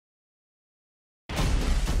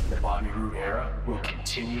Bobby Roode era will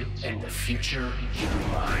continue, and the future will be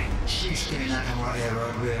mine. Tuesday Nakamura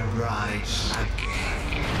era will rise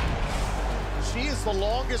again. She is the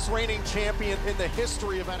longest reigning champion in the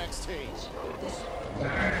history of NXT.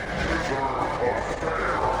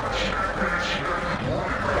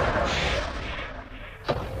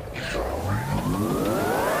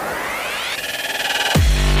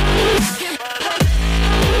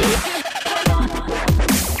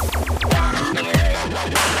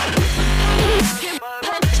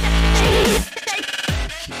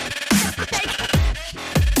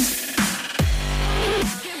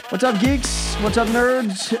 What's up, geeks? What's up,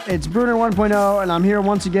 nerds? It's Brunner 1.0, and I'm here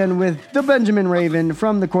once again with the Benjamin Raven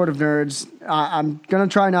from the Court of Nerds. I'm going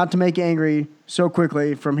to try not to make you angry so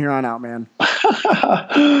quickly from here on out, man.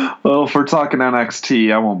 Well, if we're talking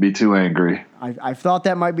NXT, I won't be too angry. I thought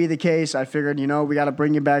that might be the case. I figured, we got to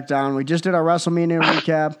bring you back down. We just did our WrestleMania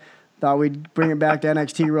recap. Thought we'd bring it back to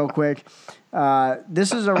NXT real quick.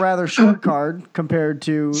 This is a rather short card compared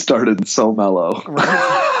to... Started so mellow.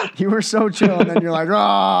 Right? You were so chill, and then you're like,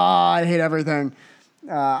 I hate everything.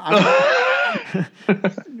 For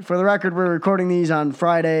the record, we're recording these on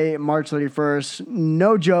Friday, March 31st.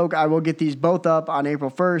 No joke, I will get these both up on April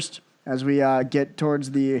 1st as we get towards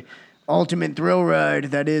the ultimate thrill ride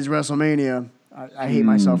that is WrestleMania. I hate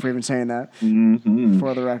myself for even saying that,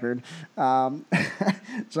 for the record.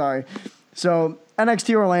 Sorry. So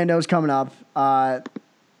NXT Orlando is coming up.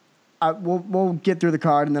 We'll get through the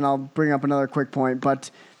card, and then I'll bring up another quick point. But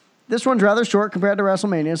this one's rather short compared to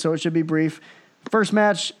WrestleMania, so it should be brief. First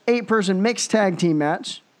match, 8-person mixed tag team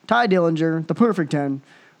match. Ty Dillinger, the Perfect 10,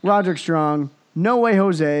 Roderick Strong, No Way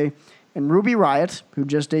Jose, and Ruby Riott, who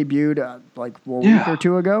just debuted a week or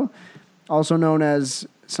two ago, also known as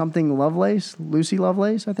something Lovelace, Lucy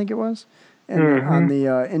Lovelace, I think it was, on the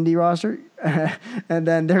indie roster. And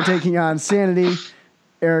then they're taking on Sanity,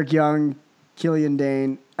 Eric Young, Killian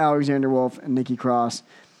Dane, Alexander Wolf, and Nikki Cross.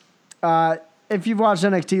 If you've watched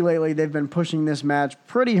NXT lately, they've been pushing this match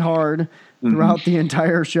pretty hard throughout the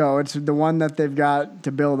entire show. It's the one that they've got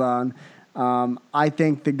to build on. I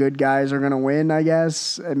think the good guys are going to win, I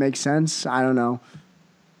guess. It makes sense. I don't know.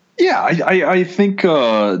 Yeah, I think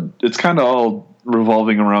it's kind of all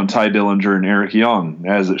revolving around Ty Dillinger and Eric Young,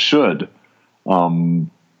 as it should.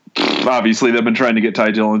 Obviously, they've been trying to get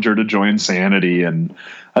Ty Dillinger to join Sanity, and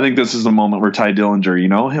I think this is the moment where Ty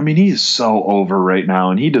Dillinger, he's so over right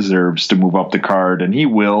now, and he deserves to move up the card, and he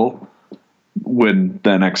will when the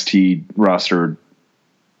NXT roster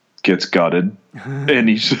gets gutted. And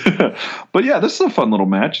but yeah, this is a fun little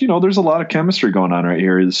match. There's a lot of chemistry going on right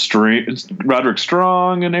here. Roderick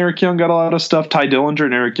Strong and Eric Young got a lot of stuff. Ty Dillinger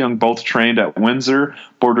and Eric Young both trained at Windsor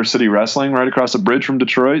Border City Wrestling right across the bridge from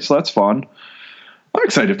Detroit, so that's fun. I'm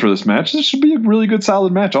excited for this match. This should be a really good,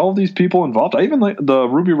 solid match. All of these people involved. I even like the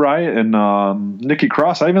Ruby Riott and Nikki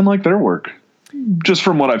Cross. I even like their work, just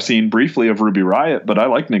from what I've seen briefly of Ruby Riott. But I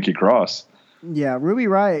like Nikki Cross. Yeah, Ruby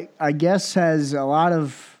Riott, I guess, has a lot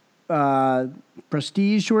of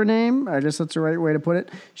prestige to her name. I guess that's the right way to put it.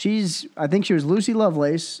 I think she was Lucy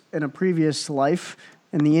Lovelace in a previous life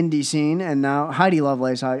in the indie scene, and now Heidi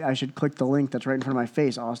Lovelace. I should click the link that's right in front of my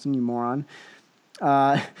face, Austin, you moron.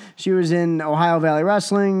 She was in Ohio Valley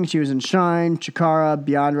Wrestling. She was in Shine, Chikara,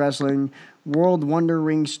 Beyond Wrestling, World Wonder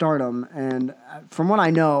Ring Stardom. And from what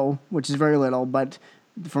I know, which is very little, but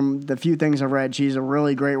from the few things I've read, she's a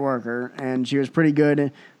really great worker. And she was pretty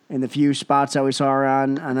good in the few spots that we saw her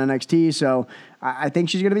on NXT. So I think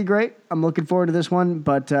she's going to be great. I'm looking forward to this one.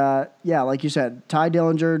 But, yeah, like you said, Ty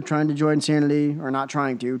Dillinger trying to join Sanity, or not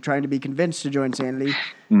trying to be convinced to join Sanity.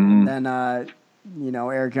 And then...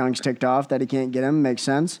 Eric Young's ticked off that he can't get him. Makes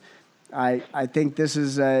sense. I think this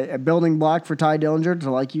is a building block for Ty Dillinger to,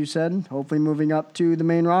 like you said, hopefully moving up to the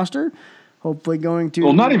main roster. Hopefully going to...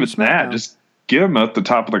 Well, not even SmackDown. That. Just get him at the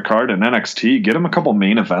top of the card in NXT. Get him a couple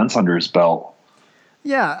main events under his belt.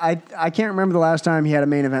 Yeah, I can't remember the last time he had a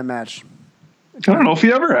main event match. I don't know if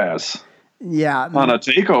he ever has. Yeah. On a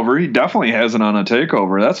takeover. He definitely hasn't on a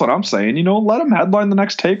takeover. That's what I'm saying. Let him headline the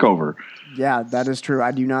next takeover. Yeah, that is true.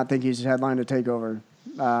 I do not think he's headlined a takeover.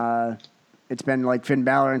 It's been like Finn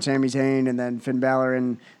Balor and Sami Zayn, and then Finn Balor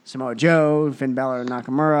and Samoa Joe, Finn Balor and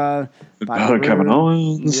Nakamura. Kevin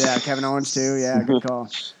Owens. Yeah, Kevin Owens too. Yeah, good call.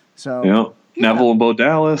 So yeah. Neville and Bo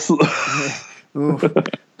Dallas. Ooh.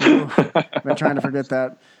 Been trying to forget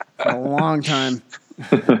that for a long time.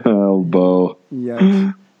 Oh, Bo.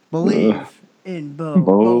 Yeah. Believe in Bo.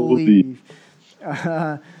 Believe.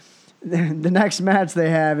 The next match they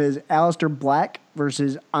have is Aleister Black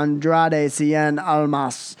versus Andrade Cien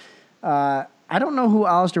Almas. I don't know who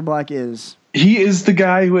Aleister Black is. He is the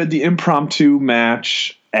guy who had the impromptu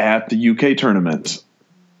match at the UK tournament.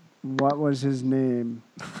 What was his name?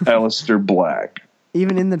 Aleister Black.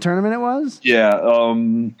 Even in the tournament, it was. Yeah.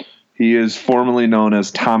 He is formerly known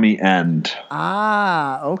as Tommy End.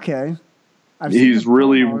 Ah, okay. He's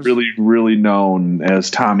really, really, really known as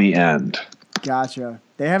Tommy End. Gotcha.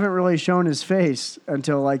 They haven't really shown his face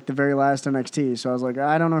until like the very last NXT, so I was like,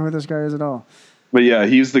 I don't know who this guy is at all. But yeah,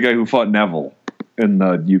 he's the guy who fought Neville in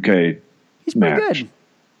the UK He's match. pretty good.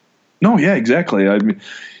 No, yeah, exactly. I mean,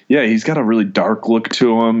 yeah, he's got a really dark look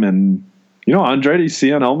to him, and Andrade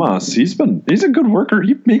Cien Almas, he's a good worker.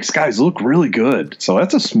 He makes guys look really good. So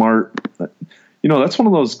that's a smart. That's one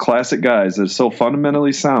of those classic guys that's so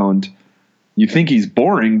fundamentally sound. You think he's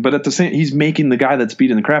boring, but at the same, he's making the guy that's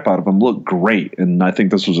beating the crap out of him look great. And I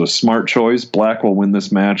think this was a smart choice. Black will win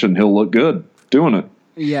this match, and he'll look good doing it.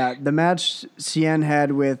 Yeah, the match Cien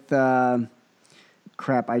had with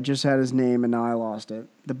crap. I just had his name, and now I lost it.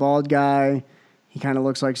 The bald guy. He kind of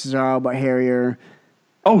looks like Cesaro, but hairier.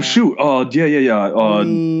 Oh shoot! Yeah.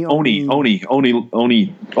 Oni. Oh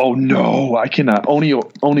no, I cannot. Oni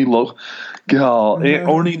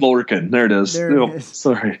Lorcan. There it is.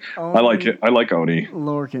 Sorry, I like it. I like Oni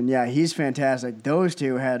Lorcan. Yeah, he's fantastic. Those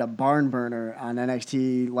two had a barn burner on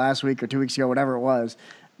NXT last week or 2 weeks ago, whatever it was.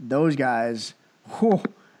 Those guys,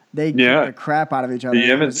 they kicked the crap out of each other.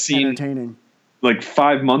 You haven't seen entertaining. Like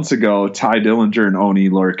 5 months ago, Ty Dillinger and Oni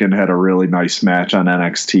Lorcan had a really nice match on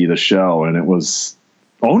NXT, the show, and it was.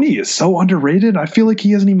 Oni is so underrated. I feel like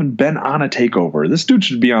he hasn't even been on a takeover. This dude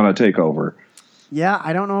should be on a takeover. Yeah,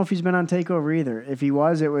 I don't know if he's been on takeover either. If he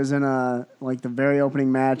was, it was in the very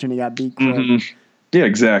opening match, and he got beat quick. Mm-hmm. Yeah,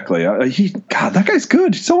 exactly. God, that guy's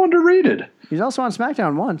good. He's so underrated. He's also on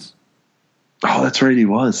SmackDown once. Oh, that's right. He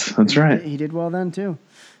was. That's right. He did well then too.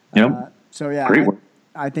 Yep. So yeah, great work.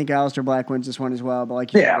 I think Aleister Black wins this one as well. But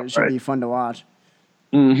like you said, it should be fun to watch.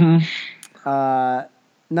 Mm-hmm.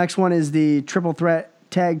 Next one is the Triple Threat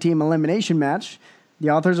Tag Team Elimination Match. The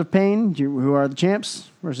Authors of Pain, who are the champs,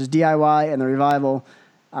 versus DIY and the Revival.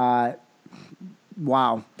 Wow.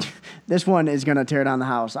 This one is going to tear down the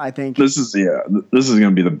house, I think. This is going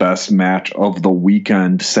to be the best match of the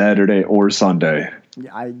weekend, Saturday or Sunday.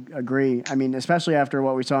 Yeah, I agree. I mean, especially after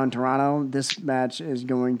what we saw in Toronto, this match is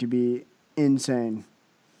going to be insane.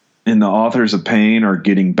 And the Authors of Pain are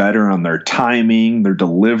getting better on their timing, their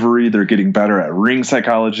delivery. They're getting better at ring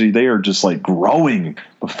psychology. They are just like growing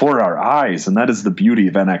before our eyes, and that is the beauty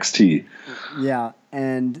of NXT. Yeah,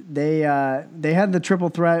 and they had the triple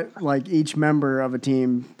threat, like each member of a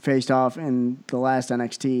team faced off in the last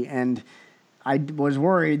NXT, and I was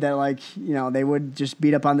worried that they would just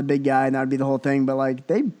beat up on the big guy and that would be the whole thing. But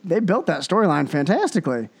they built that storyline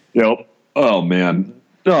fantastically. Yep. Oh man.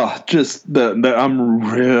 Oh, just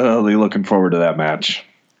I'm really looking forward to that match.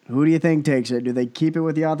 Who do you think takes it? Do they keep it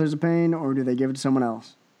with the Authors of Pain, or do they give it to someone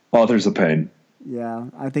else? Authors of Pain. Yeah,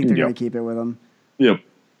 I think they're going to keep it with them. Yep.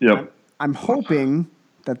 I'm hoping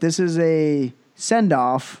that this is a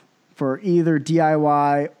send-off for either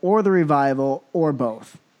DIY or the Revival or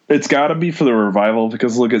both. It's got to be for the Revival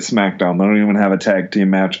because look at SmackDown. They don't even have a tag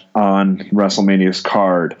team match on WrestleMania's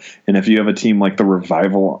card. And if you have a team like the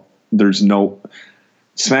Revival, there's no...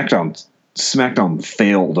 SmackDown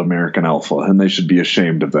failed American Alpha, and they should be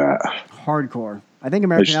ashamed of that. Hardcore. I think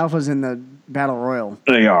American Alpha's in the Battle Royal.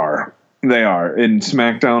 They are. And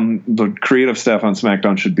SmackDown, the creative staff on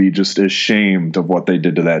SmackDown should be just ashamed of what they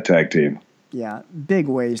did to that tag team. Yeah, big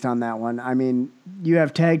waste on that one. I mean, you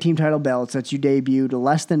have tag team title belts that you debuted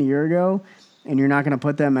less than a year ago, and you're not going to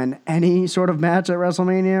put them in any sort of match at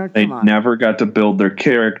WrestleMania? They never got to build their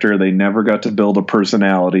character. They never got to build a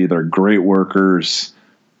personality. They're great workers.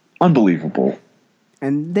 Unbelievable.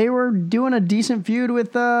 And they were doing a decent feud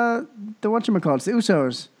with the whatchamacallits, the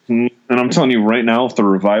Usos. And I'm telling you right now, if the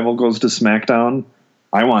Revival goes to SmackDown,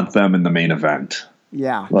 I want them in the main event.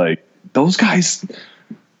 Yeah. Those guys,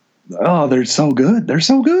 they're so good. They're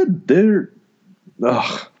so good.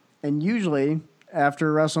 And usually,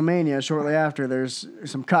 after WrestleMania, shortly after, there's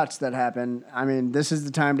some cuts that happen. I mean, this is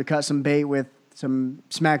the time to cut some bait with some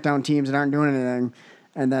SmackDown teams that aren't doing anything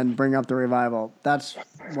and then bring up the Revival. That's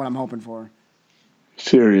what I'm hoping for.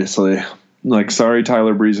 Seriously. Sorry,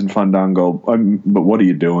 Tyler Breeze and Fandango, but what are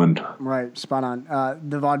you doing? Right, spot on.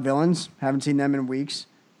 The Vaudevillains, haven't seen them in weeks.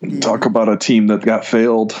 Talk about a team that got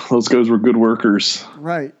failed. Those guys were good workers.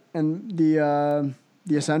 Right, and the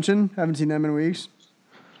Ascension, haven't seen them in weeks.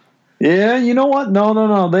 Yeah, you know what?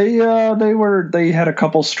 No. They had a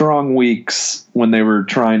couple strong weeks when they were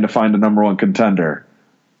trying to find a number one contender.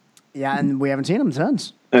 Yeah, and we haven't seen them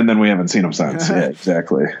since. And then we haven't seen them since. Yeah,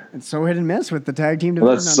 exactly. It's so hit and miss with the tag team.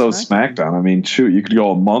 Well, that's so SmackDown. I mean, shoot, you could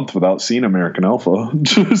go a month without seeing American Alpha.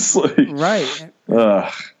 Just right.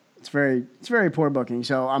 It's very poor booking.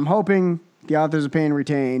 So I'm hoping the Authors of Pain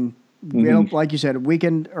retain. It'll, like you said,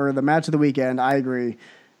 weekend or the match of the weekend. I agree,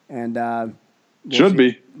 and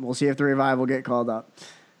we'll see if the Revival get called up.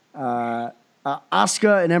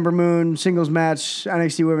 Asuka and Ember Moon singles match,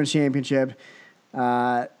 NXT Women's Championship.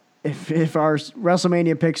 If our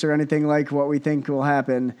WrestleMania picks are anything like what we think will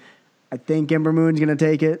happen, I think Ember Moon's going to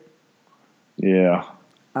take it. Yeah,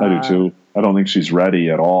 I do too. I don't think she's ready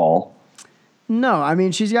at all. No, I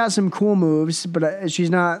mean she's got some cool moves, but she's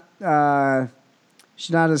not as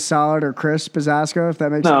solid or crisp as Asuka, if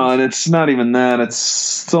that makes sense. No, and it's not even that. It's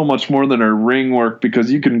so much more than her ring work,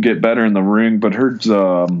 because you can get better in the ring, but her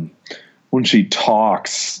when she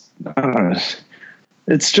talks,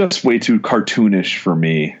 it's just way too cartoonish for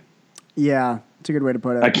me. Yeah, it's a good way to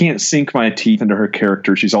put it. I can't sink my teeth into her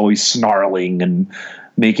character. She's always snarling and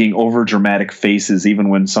making over-dramatic faces even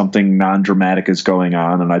when something non-dramatic is going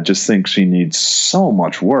on, and I just think she needs so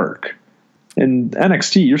much work. In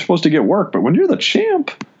NXT, you're supposed to get work, but when you're the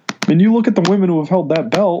champ, and you look at the women who have held that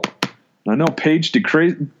belt, I know Paige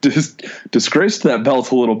disgraced that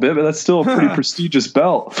belt a little bit, but that's still a pretty prestigious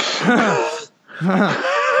belt.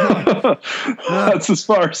 That's as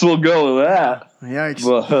far as we'll go with that. Yikes.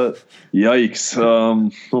 But, yikes.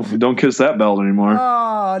 Don't kiss that belt anymore.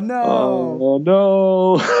 Oh, no. Oh,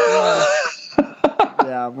 no.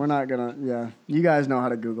 Yeah, we're not going to. Yeah. You guys know how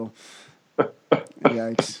to Google.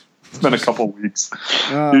 Yikes. It's been a couple weeks.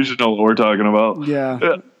 You should know what we're talking about.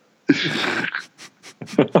 Yeah.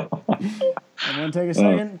 Everyone take a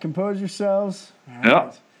second. Compose yourselves. All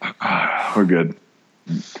right. Yeah. We're good.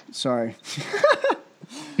 Sorry.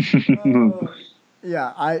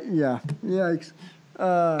 Yikes.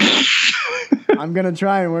 I'm going to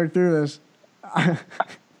try and work through this.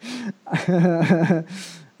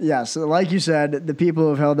 Yeah, so like you said, the people who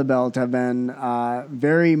have held the belt have been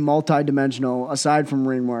very multidimensional, aside from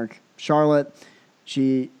ring work. Charlotte,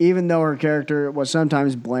 even though her character was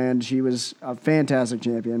sometimes bland, she was a fantastic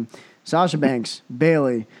champion. Sasha Banks,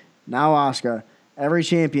 Bayley, now Asuka. Every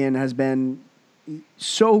champion has been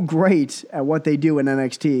so great at what they do in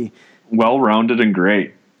NXT. Well-rounded and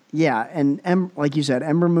great. Yeah, and like you said,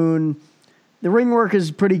 Ember Moon, the ring work is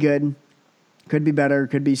pretty good. Could be better,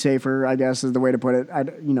 could be safer, I guess is the way to put it.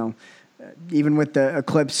 Even with the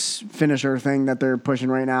Eclipse finisher thing that they're pushing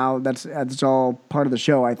right now, that's all part of the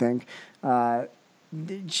show, I think. That's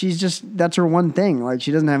her one thing. Like,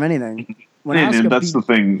 she doesn't have anything. And that's the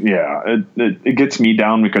thing, yeah. It gets me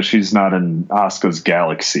down because she's not in Asuka's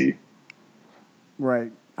galaxy.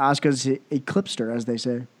 Right. Asuka's eclipsed her, as they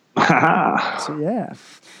say. So, yeah.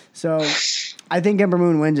 So, I think Ember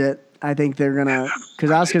Moon wins it. I think they're going to... Because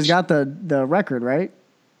Asuka's got the record, right?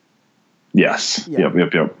 Yes. Yeah.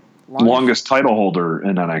 Yep. Longest title holder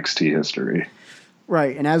in NXT history.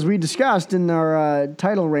 Right. And as we discussed in our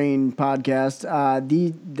title reign podcast,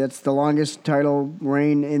 that's the longest title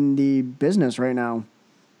reign in the business right now.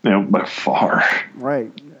 Yeah, by far.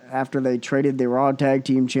 Right. After they traded the Raw Tag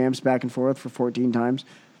Team Champs back and forth for 14 times.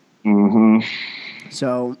 Mm-hmm.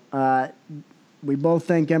 So, we both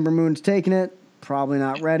think Ember Moon's taking it. Probably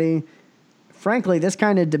not ready. Frankly, this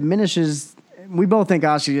kind of diminishes... We both think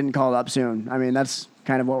Asuka's getting called up soon. I mean, that's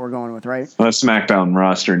kind of what we're going with, right? The SmackDown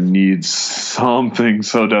roster needs something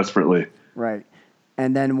so desperately. Right.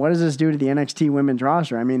 And then what does this do to the NXT women's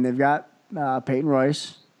roster? I mean, they've got Peyton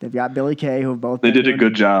Royce. They've got Billie Kay, who have both... They did a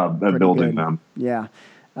good job at building them. Yeah.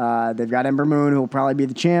 They've got Ember Moon, who will probably be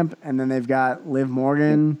the champ. And then they've got Liv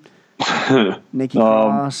Morgan, Nikki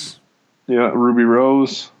Cross... Yeah, Ruby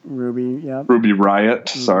Rose. Ruby Riott,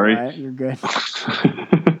 sorry. Riott, you're good.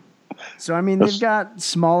 So, I mean, they've got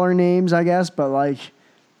smaller names, I guess, but like...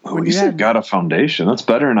 At least they've got a foundation. That's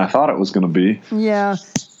better than I thought it was going to be. Yeah,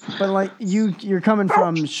 but like you're coming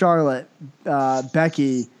from Charlotte,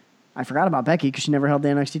 Becky. I forgot about Becky because she never held the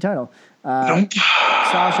NXT title.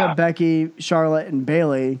 Sasha, Becky, Charlotte, and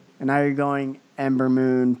Bayley. And now you're going Ember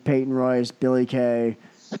Moon, Peyton Royce, Billie Kay,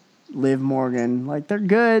 Liv Morgan. Like, they're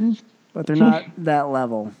good... But they're not that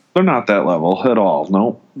level. They're not that level at all,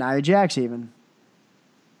 no. Nia Jax even.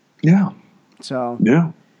 Yeah. So.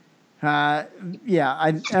 Yeah.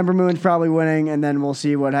 Ember Moon's probably winning, and then we'll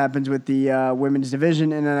see what happens with the women's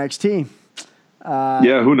division in NXT.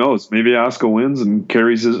 Who knows? Maybe Asuka wins and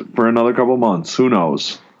carries it for another couple months. Who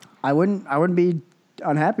knows? I wouldn't be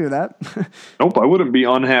unhappy with that. Nope, I wouldn't be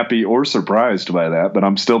unhappy or surprised by that, but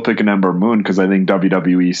I'm still picking Ember Moon because I think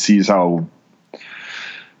WWE sees how...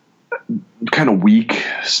 kind of weak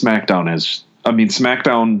SmackDown is. I mean,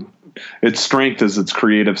 SmackDown, its strength is its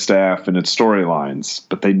creative staff and its storylines,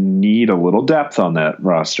 but they need a little depth on that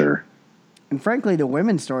roster. And frankly, the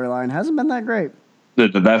women's storyline hasn't been that great.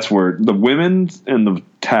 That's where the women and the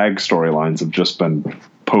tag storylines have just been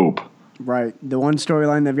poop. Right. The one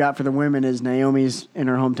storyline they've got for the women is Naomi's in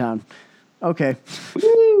her hometown. Okay.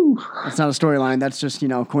 Woo! That's not a storyline. That's just,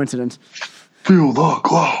 coincidence. Feel the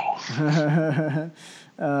glow.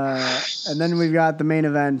 And then we've got the main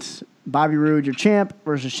event, Bobby Roode, your champ,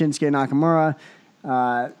 versus Shinsuke Nakamura.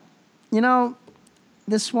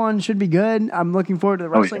 This one should be good. I'm looking forward to the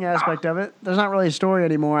wrestling aspect of it. There's not really a story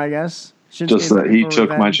anymore, I guess. Just that he took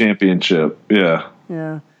my championship. Yeah.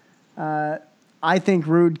 Yeah. I think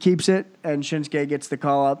Roode keeps it and Shinsuke gets the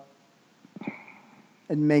call up.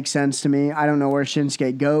 It makes sense to me. I don't know where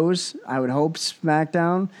Shinsuke goes. I would hope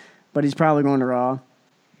SmackDown, but he's probably going to Raw.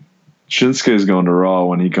 Shinsuke's going to Raw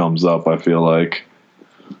when he comes up, I feel like.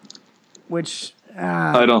 Which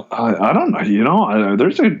I don't know.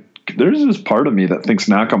 There's this part of me that thinks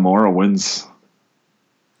Nakamura wins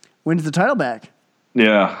the title back.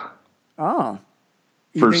 Yeah. Oh.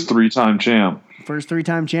 First 3-time champ. First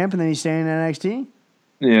 3-time champ, and then he's staying in NXT?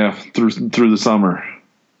 Yeah, through the summer.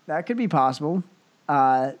 That could be possible.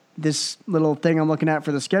 This little thing I'm looking at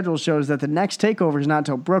for the schedule shows that the next takeover is not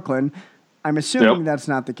until Brooklyn. I'm assuming that's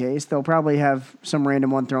not the case. They'll probably have some random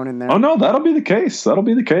one thrown in there. Oh, no, that'll be the case.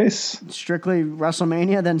 Strictly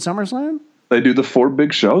WrestleMania, then SummerSlam? They do the 4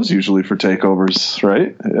 big shows usually for takeovers,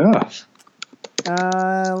 right? Yeah.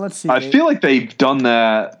 Let's see. I feel like they've done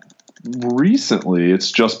that recently.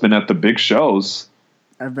 It's just been at the big shows.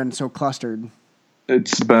 I've been so clustered.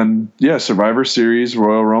 It's been, Survivor Series,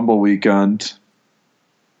 Royal Rumble weekend,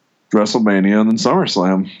 WrestleMania, and then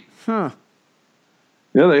SummerSlam. Huh.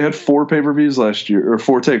 Yeah, they had 4 pay-per-views last year, or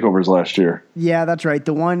 4 takeovers last year. Yeah, that's right.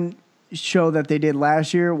 The one show that they did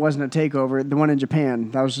last year wasn't a takeover. The one in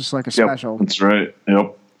Japan, that was just like a special. That's right.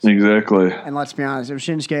 Yep, exactly. And let's be honest, if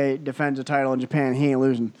Shinsuke defends a title in Japan, he ain't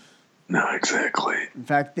losing. No, exactly. In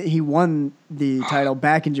fact, he won the title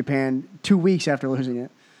back in Japan 2 weeks after losing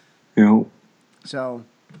it. Yep. So,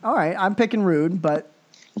 all right, I'm picking Roode, but...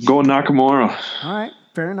 I'm going Nakamura. All right,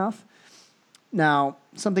 fair enough. Now,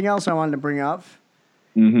 something else I wanted to bring up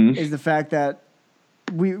is the fact that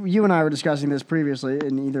you and I were discussing this previously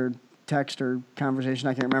in either text or conversation,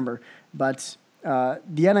 I can't remember, but the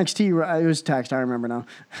NXT, it was text, I remember now.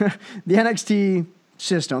 The NXT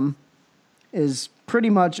system is pretty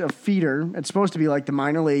much a feeder. It's supposed to be like the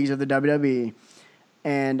minor leagues of the WWE.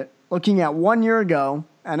 And looking at 1 year ago,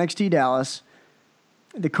 NXT Dallas,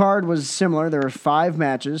 the card was similar. There were 5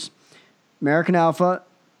 matches. American Alpha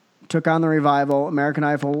took on the Revival. American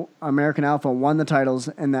Alpha won the titles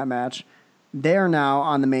in that match. They are now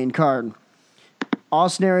on the main card.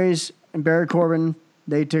 Austin Aries and Barry Corbin,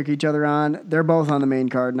 they took each other on. They're both on the main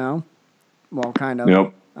card now. Well, kind of.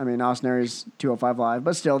 Yep. I mean, Austin Aries 205 Live,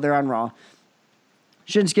 but still, they're on Raw.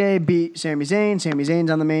 Shinsuke beat Sami Zayn. Sami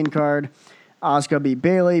Zayn's on the main card. Asuka beat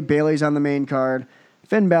Bayley. Bayley's on the main card.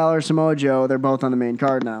 Finn Balor, Samoa Joe, they're both on the main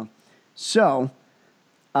card now. So,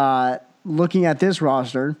 looking at this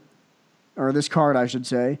roster, or this card, I should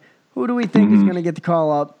say, who do we think is going to get the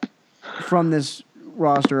call up from this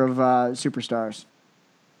roster of superstars?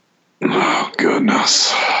 Oh,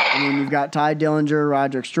 goodness. I mean, you've got Ty Dillinger,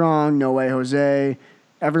 Roderick Strong, No Way Jose,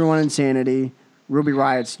 everyone Insanity. Ruby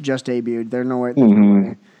Riot's just debuted. There's no way.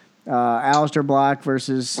 Aleister Black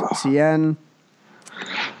versus CN.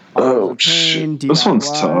 Oh, shit. This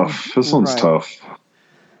one's tough. Tough.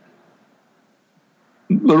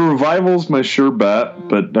 The Revival's my sure bet,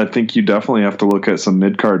 but I think you definitely have to look at some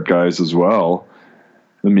mid-card guys as well.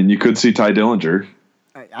 I mean, you could see Ty Dillinger.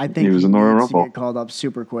 I think he was in the Royal Rumble. Get called up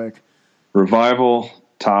super quick. Revival,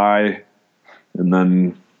 Ty, and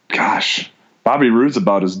then, gosh, Bobby Roode's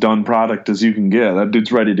about as done product as you can get. That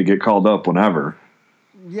dude's ready to get called up whenever.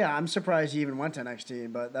 Yeah, I'm surprised he even went to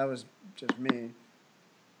NXT, but that was just me.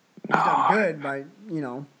 He's done good by,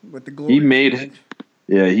 with the glory. He made him.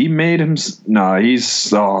 No,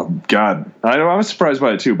 he's, oh, God. I was surprised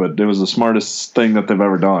by it too, but it was the smartest thing that they've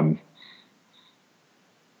ever done.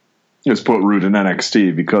 Is put Roode in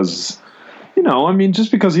NXT because,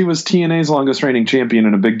 just because he was TNA's longest reigning champion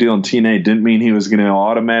and a big deal in TNA didn't mean he was going to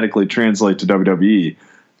automatically translate to WWE.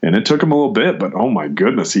 And it took him a little bit, but oh my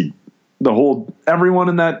goodness, everyone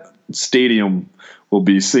in that stadium will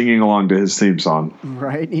be singing along to his theme song.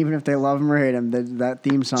 Right, even if they love him or hate him, that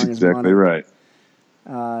theme song That's is exactly right.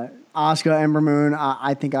 Asuka, Ember Moon,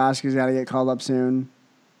 I think Asuka's got to get called up soon.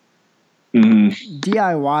 Mm-hmm.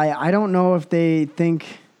 DIY, I don't know if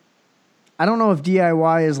DIY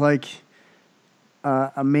is like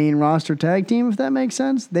a main roster tag team, if that makes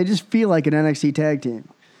sense. They just feel like an NXT tag team.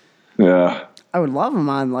 Yeah. I would love them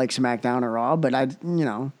on like SmackDown or Raw, but I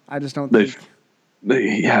just don't think.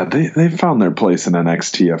 They found their place in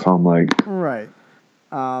NXT. I found like right.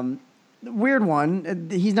 Weird one.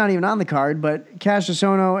 He's not even on the card, but Cassius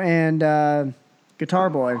Ohno and Guitar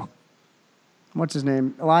Boy. What's his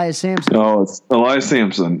name? Elias Sampson. Oh, it's Elias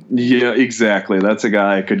Sampson. Yeah, exactly. That's a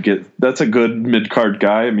guy I could get. That's a good mid-card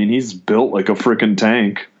guy. I mean, he's built like a freaking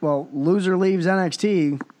tank. Well, loser leaves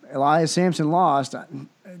NXT. Elias Sampson lost.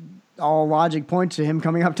 All logic points to him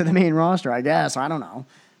coming up to the main roster, I guess. I don't know.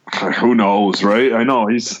 Who knows, right? I know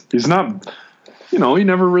he's not. He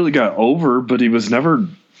never really got over, but he was never.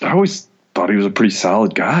 I always thought he was a pretty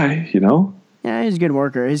solid guy. Yeah, he's a good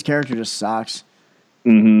worker. His character just sucks.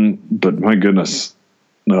 But my goodness,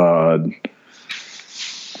 Cassius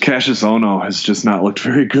Ohno has just not looked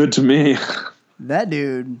very good to me. That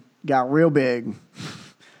dude got real big.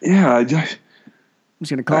 Yeah, I'm just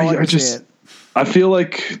gonna call it. I feel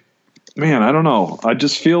like, man, I don't know. I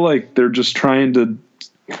just feel like they're just trying to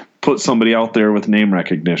put somebody out there with name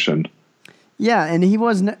recognition. Yeah, and he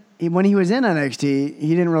wasn't when he was in NXT. He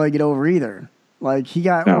didn't really get over either. Like he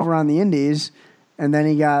got over on the Indies, and then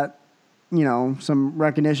he got some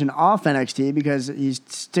recognition off NXT because he's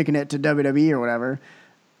sticking it to WWE or whatever.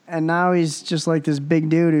 And now he's just like this big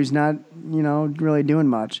dude who's not, really doing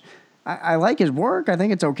much. I like his work. I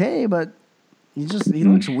think it's okay, but he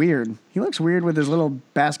looks weird. He looks weird with his little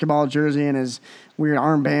basketball jersey and his weird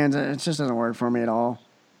armbands. It just doesn't work for me at all.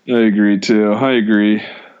 I agree, too. I agree.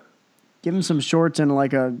 Give him some shorts and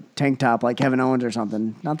like a tank top like Kevin Owens or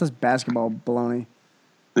something. Not this basketball baloney.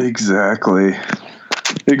 Exactly.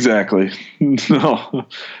 No,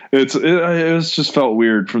 it was just felt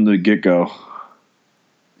weird from the get-go.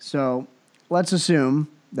 So let's assume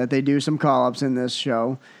that they do some call-ups in this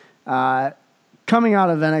show. Coming out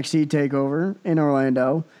of NXT Takeover in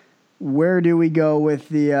Orlando, where do we go with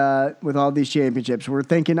the with all these championships? We're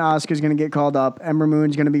thinking Asuka's going to get called up. Ember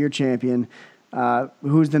Moon's going to be your champion.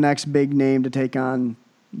 Who's the next big name to take on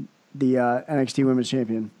the NXT Women's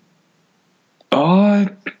Champion?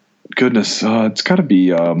 Goodness, it's got to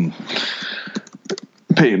be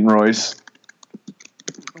Peyton Royce.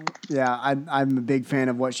 Yeah, I'm a big fan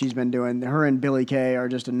of what she's been doing. Her and Billie Kay are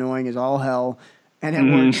just annoying as all hell, and it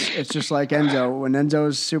works. It's just like Enzo. When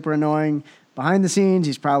Enzo's super annoying behind the scenes,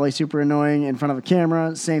 he's probably super annoying in front of a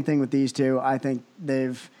camera. Same thing with these two. I think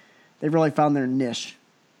they've really found their niche.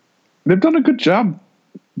 They've done a good job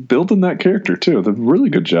building that character too. They've really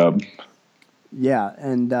good job. Yeah,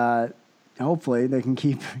 and hopefully they can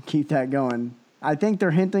keep that going. I think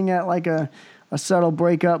they're hinting at like a subtle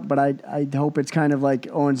breakup, but I hope it's kind of like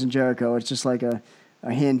Owens and Jericho. It's just like a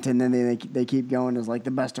hint, and then they keep going as like the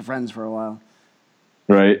best of friends for a while.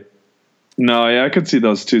 Right. No, yeah, I could see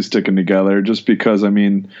those two sticking together just because, I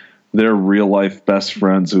mean, they're real life best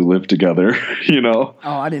friends who live together, Oh,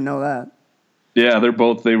 I didn't know that. Yeah,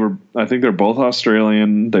 I think they're both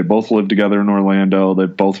Australian. They both live together in Orlando.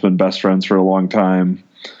 They've both been best friends for a long time.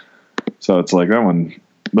 So it's like that one,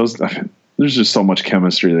 there's just so much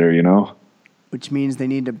chemistry there, Which means they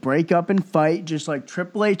need to break up and fight, just like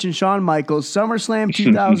Triple H and Shawn Michaels, SummerSlam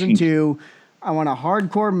 2002. I want a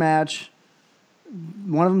hardcore match.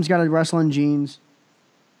 One of them's got to wrestle in jeans.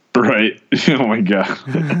 Right. Oh, my God.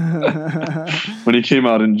 When he came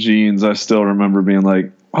out in jeans, I still remember being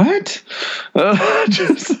like, what?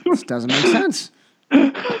 This doesn't make sense.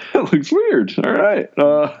 It looks weird. All right.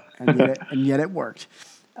 And yet it worked.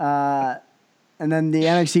 And then the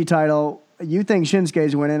NXT title, you think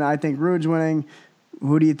Shinsuke's winning. I think Rude's winning.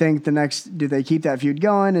 Who do you think the next? Do they keep that feud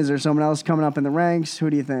going? Is there someone else coming up in the ranks? Who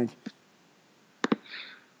do you think?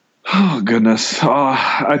 Oh, goodness.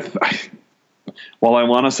 Well, I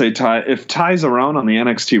want to say Ty. If Ty's around on the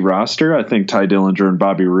NXT roster, I think Ty Dillinger and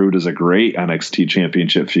Bobby Roode is a great NXT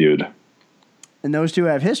championship feud. And those two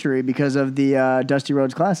have history because of the Dusty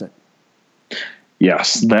Rhodes Classic.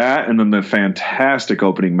 Yes, that and then the fantastic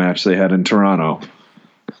opening match they had in Toronto.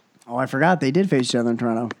 Oh, I forgot they did face each other in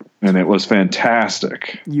Toronto. And it was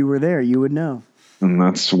fantastic. You were there. You would know. And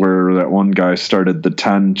that's where that one guy started the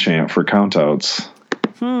 10 chant for countouts.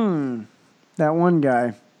 That one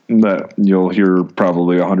guy. That you'll hear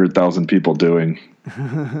probably 100,000 people doing.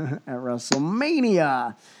 At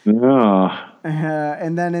WrestleMania. Yeah.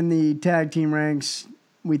 And then in the tag team ranks,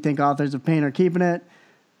 we think Authors of Pain are keeping it.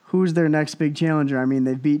 Who's their next big challenger? I mean,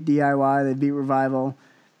 they've beat DIY, they've beat Revival.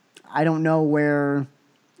 I don't know where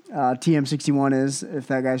TM61 is, if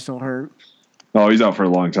that guy's still hurt. Oh, he's out for a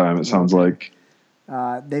long time, it sounds like.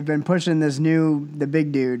 They've been pushing the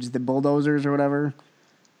big dudes, the Bulldozers or whatever.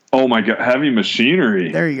 Oh, my God. Heavy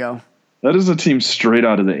Machinery. There you go. That is a team straight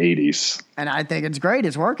out of the 80s. And I think it's great.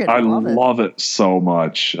 It's working. I love it so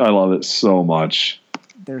much. I love it so much.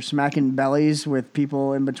 They're smacking bellies with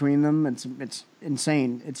people in between them. It's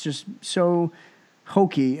insane. It's just so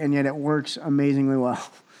hokey, and yet it works amazingly well.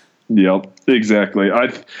 Yep, exactly.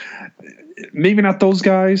 Maybe not those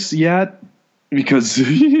guys yet, because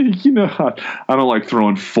you know I don't like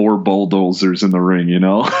throwing 4 bulldozers in the ring. You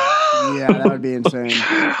know. Yeah, that would be insane.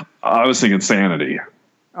 I was thinking Sanity.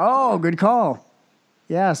 Oh, good call.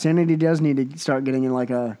 Yeah, Sanity does need to start getting in like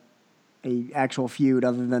a actual feud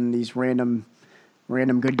other than these random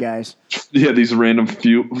good guys. Yeah, these random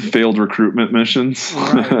failed recruitment missions.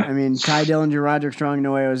 Right. I mean, Ty Dillinger, Roderick Strong,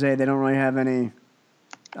 Noe Jose, they don't really have any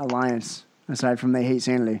alliance aside from they hate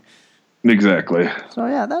Sanity. Exactly. So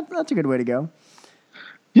yeah, that's a good way to go.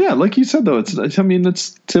 Yeah, like you said though,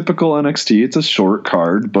 it's typical NXT. It's a short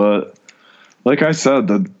card, but like I said,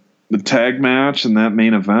 the tag match and that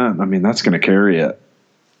main event, I mean, that's going to carry it.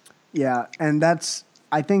 Yeah, and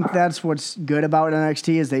I think that's what's good about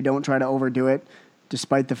NXT is they don't try to overdo it,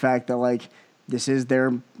 despite the fact that like this is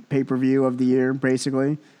their pay-per-view of the year,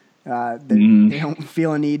 basically. They don't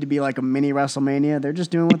feel a need to be like a mini WrestleMania. They're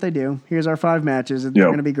just doing what they do. Here's our 5 matches. They're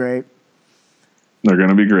going to be great. They're going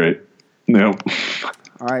to be great. Yep.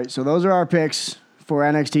 All right, so those are our picks for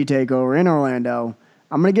NXT TakeOver in Orlando.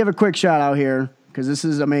 I'm going to give a quick shout-out here because this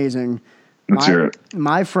is amazing. Let's hear it.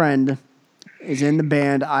 My friend is in the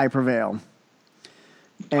band I Prevail.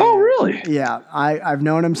 And, oh, really? Yeah, I've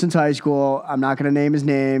known him since high school. I'm not going to name his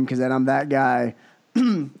name because then I'm that guy.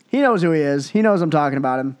 He knows who he is. He knows I'm talking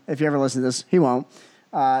about him. If you ever listen to this, he won't.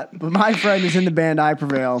 But my friend is in the band I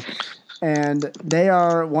Prevail, and they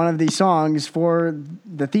are one of the songs for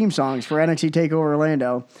the theme songs for NXT TakeOver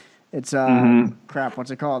Orlando. It's crap.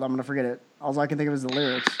 What's it called? I'm going to forget it. All I can think of is the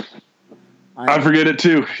lyrics. I forget it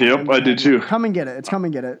too. Yep, I did too. Come and get it. It's Come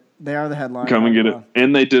and Get It. They are the headline. Come and get it.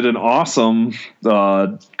 And they did an awesome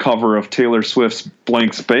cover of Taylor Swift's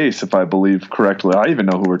Blank Space, if I believe correctly. I even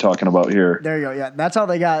know who we're talking about here. There you go. Yeah, that's how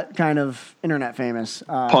they got kind of internet famous.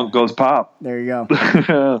 Punk Goes Pop. There you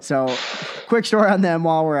go. So, quick story on them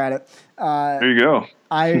while we're at it. There you go.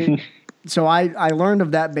 I learned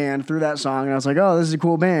of that band through that song, and I was like, oh, this is a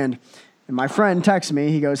cool band. And my friend texted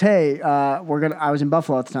me. He goes, hey, I was in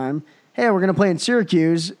Buffalo at the time. Hey, we're going to play in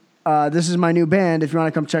Syracuse. This is my new band. If you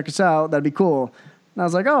want to come check us out, that'd be cool. And I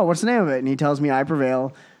was like, oh, what's the name of it? And he tells me I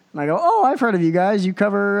Prevail. And I go, oh, I've heard of you guys. You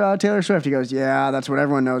cover Taylor Swift. He goes, yeah, that's what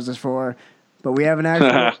everyone knows this for. But we have an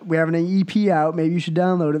EP out. Maybe you should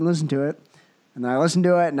download it and listen to it. And then I listened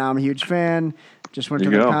to it, and now I'm a huge fan. Just went to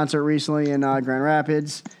the concert recently in Grand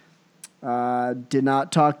Rapids. Did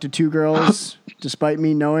not talk to 2 girls, despite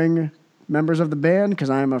me knowing members of the band, because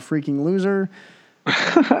I am a freaking loser.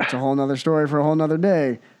 That's a whole nother story for a whole nother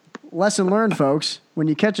day. Lesson learned, folks. When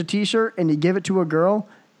you catch a T-shirt and you give it to a girl,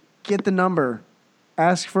 get the number.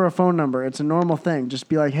 Ask for a phone number. It's a normal thing. Just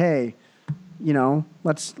be like, hey,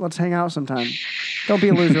 let's hang out sometime. Don't be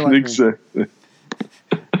a loser like me.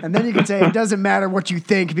 And then you can say, it doesn't matter what you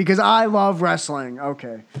think because I love wrestling.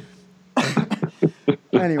 Okay.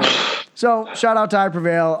 Anyway, so shout out to I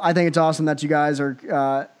Prevail. I think it's awesome that you guys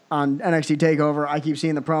are on NXT TakeOver. I keep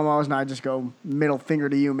seeing the promos, and I just go, middle finger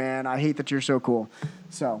to you, man. I hate that you're so cool.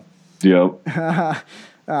 So, yep.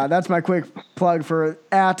 That's my quick plug for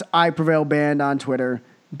at I Prevail Band on Twitter.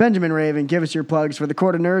 Benjamin Raven, give us your plugs for the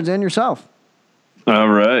Court of Nerds and yourself. All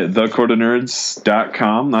right,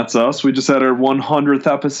 thecourtofnerds.com. That's us. We just had our 100th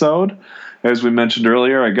episode. As we mentioned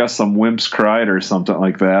earlier, I guess some wimps cried or something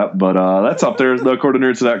like that. But that's up there,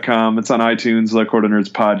 thecourtofnerds.com. It's on iTunes, The Court of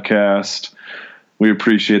Nerds Podcast. We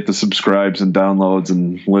appreciate the subscribes and downloads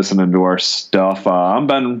and listening to our stuff. I'm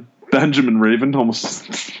Benjamin Raven.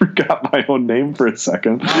 Almost forgot my own name for a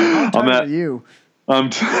second. I'm at you.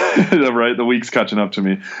 Right, the week's catching up to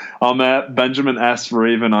me. I'm at Benjamin S.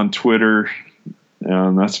 Raven on Twitter.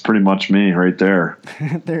 And that's pretty much me right there.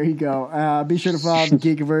 There you go. Be sure to follow the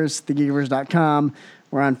Geekiverse, thegeekiverse.com.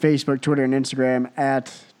 We're on Facebook, Twitter, and Instagram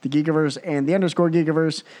at the Geekiverse and the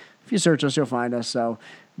 _Geekiverse. If you search us, you'll find us. So,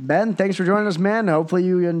 Ben, thanks for joining us, man. Hopefully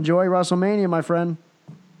you enjoy WrestleMania, my friend.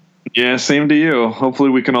 Yeah, same to you.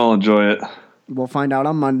 Hopefully we can all enjoy it. We'll find out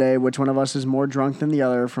on Monday which one of us is more drunk than the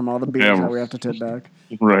other from all the beers that we have to tip back.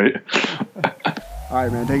 Right. All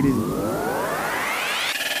right, man. Take it easy.